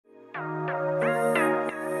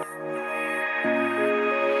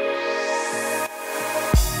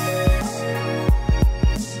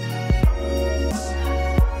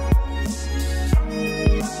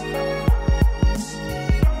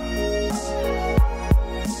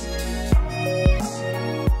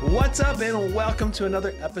What's up and welcome to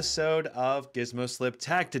another episode of Gizmo Slip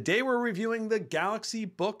Tech. Today we're reviewing the Galaxy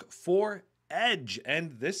Book 4 Edge,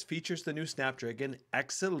 and this features the new Snapdragon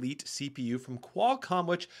X Elite CPU from Qualcomm,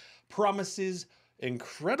 which promises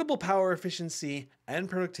incredible power efficiency and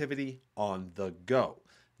productivity on the go.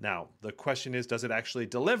 Now, the question is, does it actually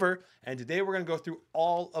deliver? And today we're going to go through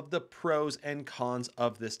all of the pros and cons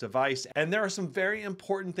of this device. And there are some very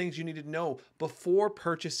important things you need to know before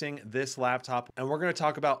purchasing this laptop. And we're going to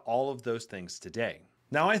talk about all of those things today.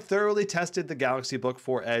 Now, I thoroughly tested the Galaxy Book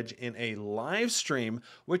 4 Edge in a live stream,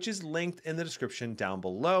 which is linked in the description down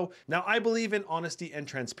below. Now, I believe in honesty and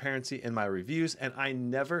transparency in my reviews, and I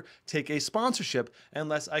never take a sponsorship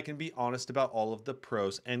unless I can be honest about all of the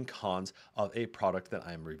pros and cons of a product that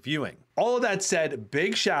I'm reviewing. All of that said,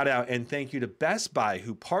 big shout out and thank you to Best Buy,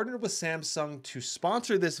 who partnered with Samsung to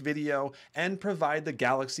sponsor this video and provide the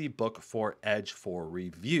Galaxy Book 4 Edge for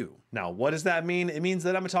review. Now, what does that mean? It means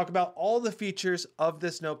that I'm going to talk about all the features of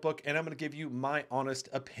this notebook, and I'm going to give you my honest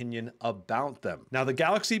opinion about them. Now, the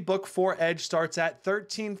Galaxy Book 4 Edge starts at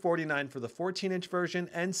 $1349 for the 14-inch version,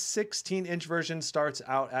 and 16-inch version starts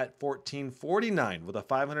out at $1449 with a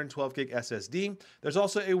 512 gig SSD. There's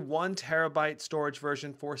also a 1 terabyte storage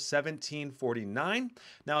version for $1749.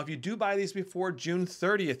 Now, if you do buy these before June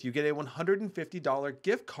 30th, you get a $150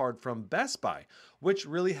 gift card from Best Buy, which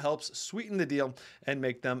really helps sweeten the deal and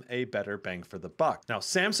make them a better bang for the buck. Now,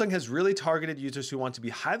 Samsung has really targeted users who want to be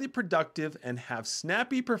highly productive and have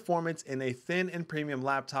snappy performance in a thin and premium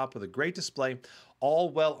laptop with a great display, all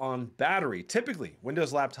well on battery. Typically,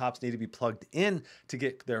 Windows laptops need to be plugged in to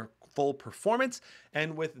get their full performance.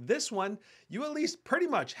 And with this one, you at least pretty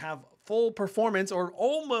much have full performance or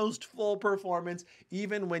almost full performance,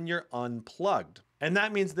 even when you're unplugged. And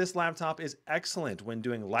that means this laptop is excellent when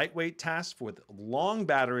doing lightweight tasks with long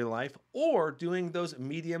battery life or doing those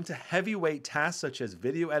medium to heavyweight tasks such as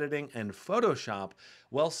video editing and Photoshop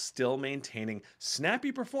while still maintaining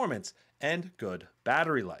snappy performance and good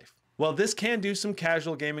battery life. While this can do some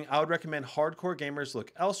casual gaming, I would recommend hardcore gamers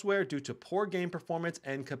look elsewhere due to poor game performance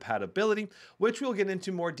and compatibility, which we'll get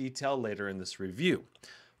into more detail later in this review.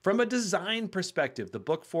 From a design perspective, the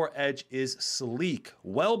Book 4 Edge is sleek,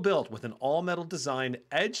 well built with an all-metal design,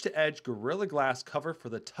 edge-to-edge Gorilla Glass cover for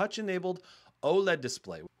the touch-enabled OLED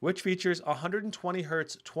display, which features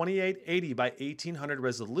 120Hz 2880 by 1800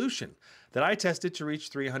 resolution that I tested to reach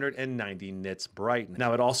 390 nits brightness.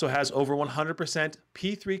 Now, it also has over 100%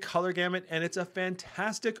 P3 color gamut, and it's a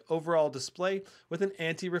fantastic overall display with an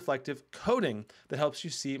anti-reflective coating that helps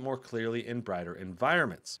you see more clearly in brighter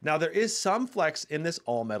environments. Now, there is some flex in this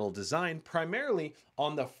all-metal design, primarily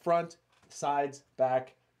on the front, sides,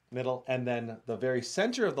 back, middle, and then the very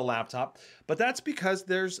center of the laptop, but that's because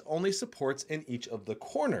there's only supports in each of the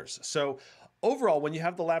corners. So overall, when you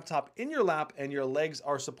have the laptop in your lap and your legs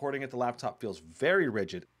are supporting it, the laptop feels very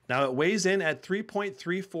rigid. Now, it weighs in at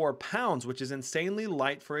 3.34 pounds, which is insanely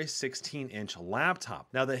light for a 16-inch laptop.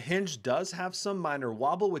 Now, the hinge does have some minor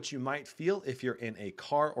wobble, which you might feel if you're in a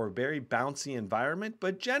car or very bouncy environment,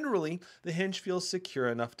 but generally, the hinge feels secure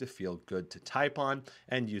enough to feel good to type on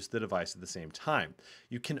and use the device at the same time.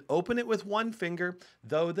 You can open it with one finger,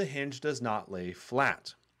 though the hinge does not lay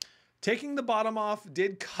flat. Taking the bottom off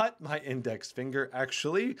did cut my index finger,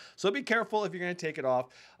 actually, so be careful if you're going to take it off.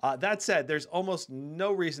 That said, there's almost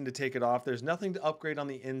no reason to take it off. There's nothing to upgrade on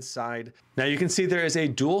the inside. Now, you can see there is a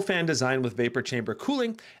dual fan design with vapor chamber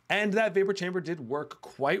cooling, and that vapor chamber did work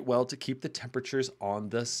quite well to keep the temperatures on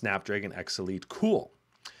the Snapdragon X Elite cool.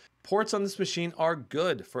 Ports on this machine are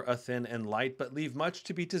good for a thin and light, but leave much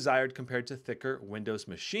to be desired compared to thicker Windows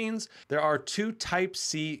machines. There are two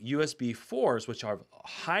Type-C USB 4s, which have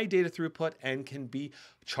high data throughput and can be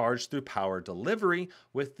charged through power delivery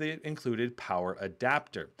with the included power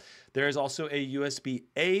adapter. There is also a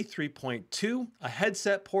USB-A 3.2, a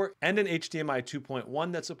headset port, and an HDMI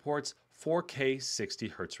 2.1 that supports 4K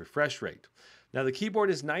 60Hz refresh rate. Now, the keyboard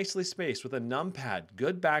is nicely spaced with a numpad,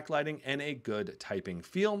 good backlighting, and a good typing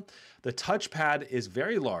feel. The touchpad is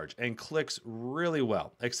very large and clicks really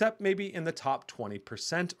well, except maybe in the top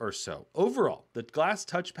 20% or so. Overall, the glass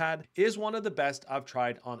touchpad is one of the best I've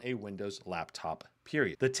tried on a Windows laptop,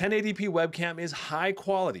 period. The 1080p webcam is high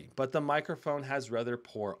quality, but the microphone has rather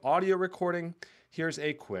poor audio recording. Here's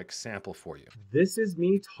a quick sample for you. This is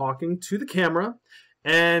me talking to the camera,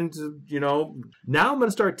 and, now I'm going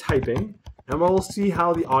to start typing. And we'll see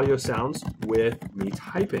how the audio sounds with me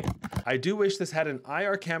typing. I do wish this had an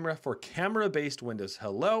IR camera for camera-based Windows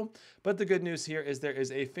Hello, but the good news here is there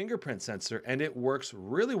is a fingerprint sensor and it works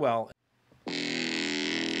really well.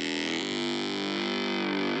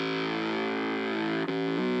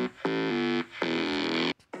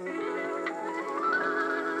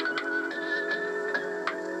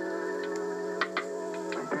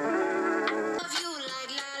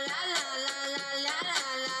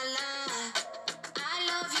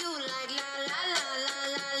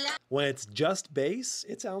 When it's just bass,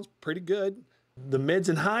 it sounds pretty good. The mids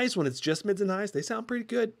and highs, when it's just mids and highs, they sound pretty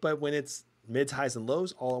good. But when it's mids, highs, and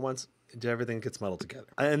lows all at once, everything gets muddled together.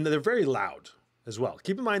 And they're very loud as well.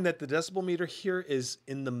 Keep in mind that the decibel meter here is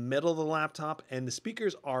in the middle of the laptop, and the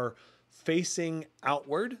speakers are facing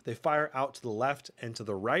outward. They fire out to the left and to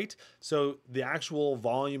the right. So the actual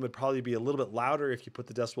volume would probably be a little bit louder if you put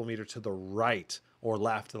the decibel meter to the right or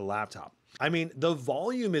left of the laptop. I mean, the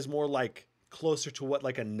volume is more like closer to what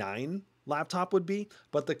like a 9 laptop would be,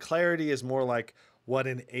 but the clarity is more like what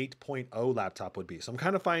an 8.0 laptop would be. So I'm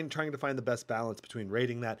kind of trying to find the best balance between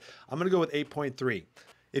rating that. I'm going to go with 8.3.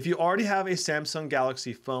 If you already have a Samsung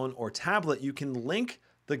Galaxy phone or tablet, you can link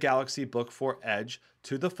the Galaxy Book 4 Edge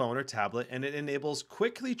to the phone or tablet, and it enables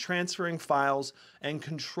quickly transferring files and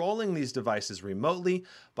controlling these devices remotely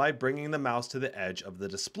by bringing the mouse to the edge of the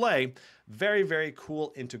display. Very, very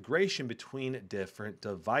cool integration between different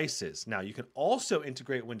devices. Now, you can also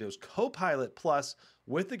integrate Windows Copilot Plus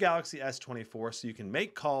with the Galaxy S24, so you can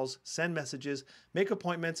make calls, send messages, make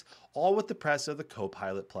appointments, all with the press of the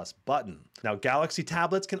Copilot Plus button. Now, Galaxy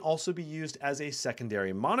tablets can also be used as a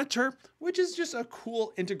secondary monitor, which is just a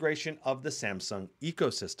cool integration of the Samsung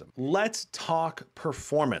ecosystem. Let's talk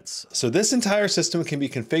performance. So this entire system can be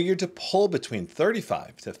configured to pull between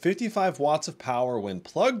 35 to 55 watts of power when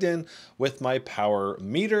plugged in with my power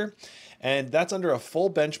meter. And that's under a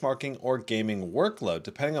full benchmarking or gaming workload.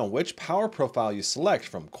 Depending on which power profile you select,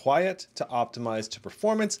 from quiet to optimized to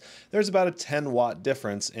performance, there's about a 10 watt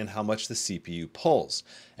difference in how much the CPU pulls.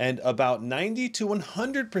 And about 90 to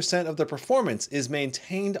 100% of the performance is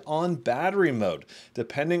maintained on battery mode,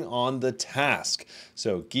 depending on the task.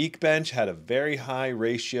 So Geekbench had a very high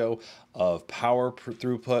ratio of power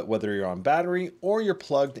throughput, whether you're on battery or you're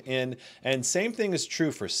plugged in. And same thing is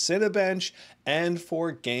true for Cinebench and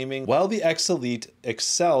for gaming. While the X Elite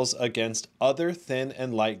excels against other thin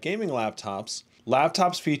and light gaming laptops,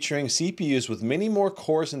 laptops featuring CPUs with many more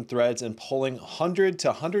cores and threads and pulling 100 to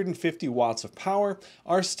 150 watts of power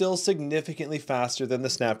are still significantly faster than the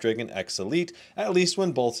Snapdragon X Elite, at least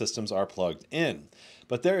when both systems are plugged in.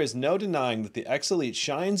 But there is no denying that the X Elite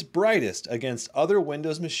shines brightest against other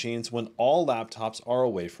Windows machines when all laptops are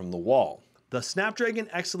away from the wall. The Snapdragon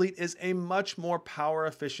X Elite is a much more power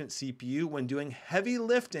efficient CPU when doing heavy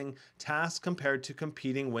lifting tasks compared to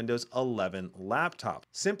competing Windows 11 laptops.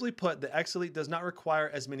 Simply put, the X Elite does not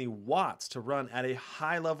require as many watts to run at a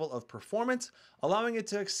high level of performance, allowing it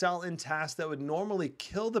to excel in tasks that would normally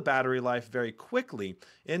kill the battery life very quickly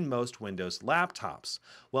in most Windows laptops.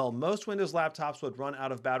 Well, most Windows laptops would run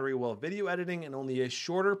out of battery while video editing in only a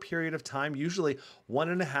shorter period of time, usually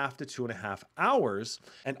 1.5 to 2.5 hours.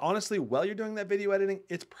 And honestly, while you're doing that video editing,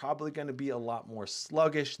 it's probably going to be a lot more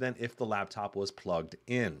sluggish than if the laptop was plugged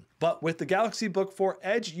in. But with the Galaxy Book 4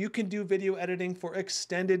 Edge, you can do video editing for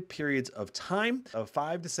extended periods of time, of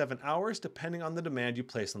 5 to 7 hours, depending on the demand you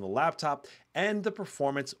place on the laptop, and the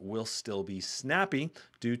performance will still be snappy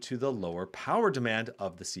due to the lower power demand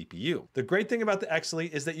of the CPU. The great thing about the X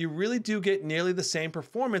Elite is that you really do get nearly the same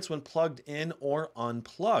performance when plugged in or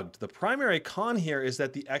unplugged. The primary con here is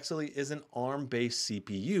that the X Elite is an ARM-based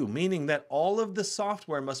CPU, meaning that all of the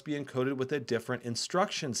software must be encoded with a different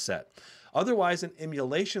instruction set. Otherwise, an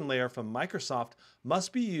emulation layer from Microsoft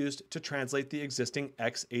must be used to translate the existing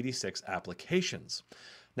x86 applications.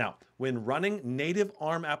 Now, when running native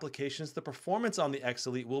ARM applications, the performance on the X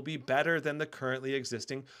Elite will be better than the currently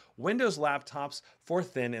existing Windows laptops for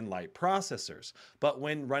thin and light processors. But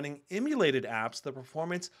when running emulated apps, the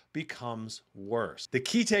performance becomes worse. The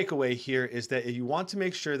key takeaway here is that you want to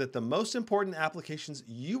make sure that the most important applications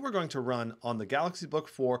you are going to run on the Galaxy Book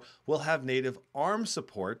 4 will have native ARM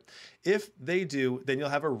support. If they do, then you'll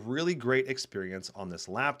have a really great experience on this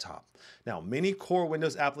laptop. Now, many core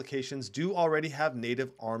Windows applications do already have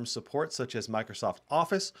native ARM support, such as Microsoft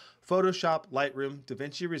Office, Photoshop, Lightroom,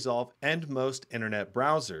 DaVinci Resolve, and most internet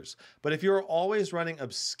browsers. But if you're always running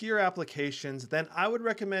obscure applications, then I would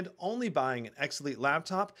recommend only buying an X Elite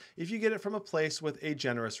laptop if you get it from a place with a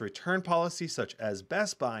generous return policy, such as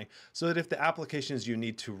Best Buy, so that if the applications you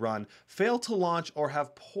need to run fail to launch or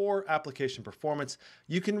have poor application performance,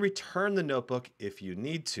 you can return the notebook if you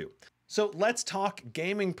need to. So let's talk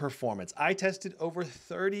gaming performance. I tested over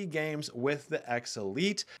 30 games with the X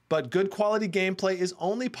Elite, but good quality gameplay is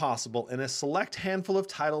only possible in a select handful of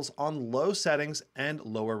titles on low settings and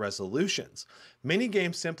lower resolutions. Many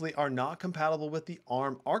games simply are not compatible with the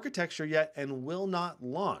ARM architecture yet and will not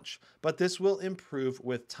launch, but this will improve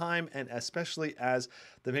with time, and especially as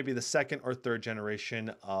maybe the second or third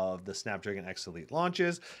generation of the Snapdragon X Elite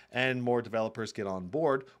launches and more developers get on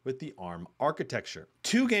board with the ARM architecture.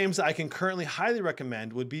 Two games I can currently highly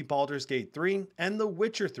recommend would be Baldur's Gate 3 and The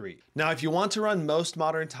Witcher 3. Now, if you want to run most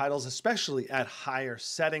modern titles, especially at higher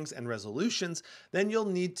settings and resolutions, then you'll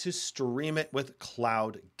need to stream it with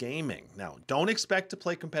cloud gaming. Now, don't expect to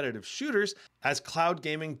play competitive shooters, as cloud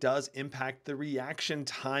gaming does impact the reaction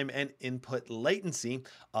time and input latency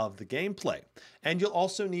of the gameplay. And you'll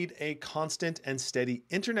also need a constant and steady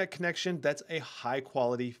internet connection that's a high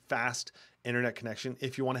quality, fast internet connection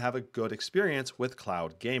if you want to have a good experience with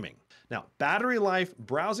cloud gaming. Now, battery life,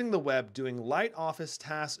 browsing the web, doing light office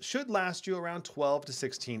tasks should last you around 12 to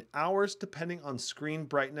 16 hours, depending on screen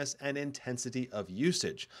brightness and intensity of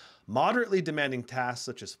usage. Moderately demanding tasks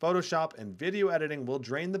such as Photoshop and video editing will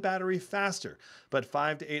drain the battery faster, but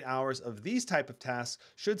 5 to 8 hours of these type of tasks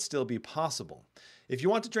should still be possible. If you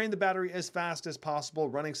want to drain the battery as fast as possible,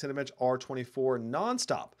 running Cinebench R24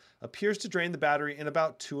 nonstop appears to drain the battery in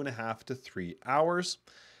about 2.5 to 3 hours.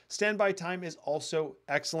 Standby time is also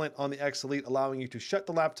excellent on the X Elite, allowing you to shut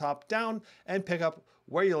the laptop down and pick up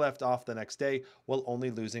where you left off the next day while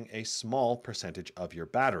only losing a small percentage of your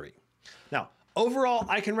battery. Now, overall,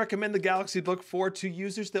 I can recommend the Galaxy Book 4 to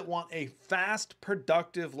users that want a fast,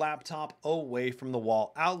 productive laptop away from the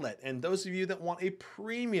wall outlet. And those of you that want a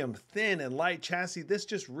premium, thin, and light chassis, this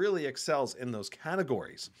just really excels in those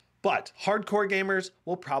categories. But hardcore gamers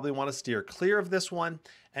will probably want to steer clear of this one.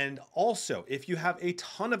 And also, if you have a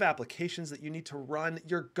ton of applications that you need to run,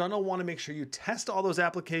 you're gonna want to make sure you test all those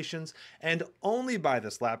applications and only buy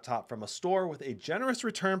this laptop from a store with a generous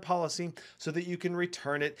return policy so that you can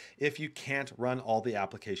return it if you can't run all the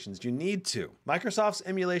applications you need to. Microsoft's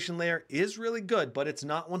emulation layer is really good, but it's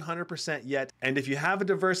not 100% yet. And if you have a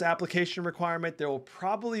diverse application requirement, there will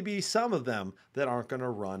probably be some of them that aren't going to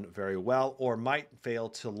run very well or might fail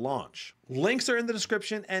to launch. Links are in the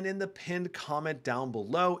description and in the pinned comment down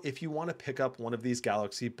below if you want to pick up one of these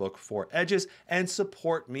Galaxy Book 4 Edges and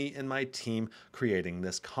support me and my team creating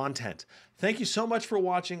this content. Thank you so much for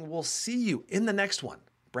watching. We'll see you in the next one.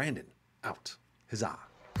 Brandon, out. Huzzah.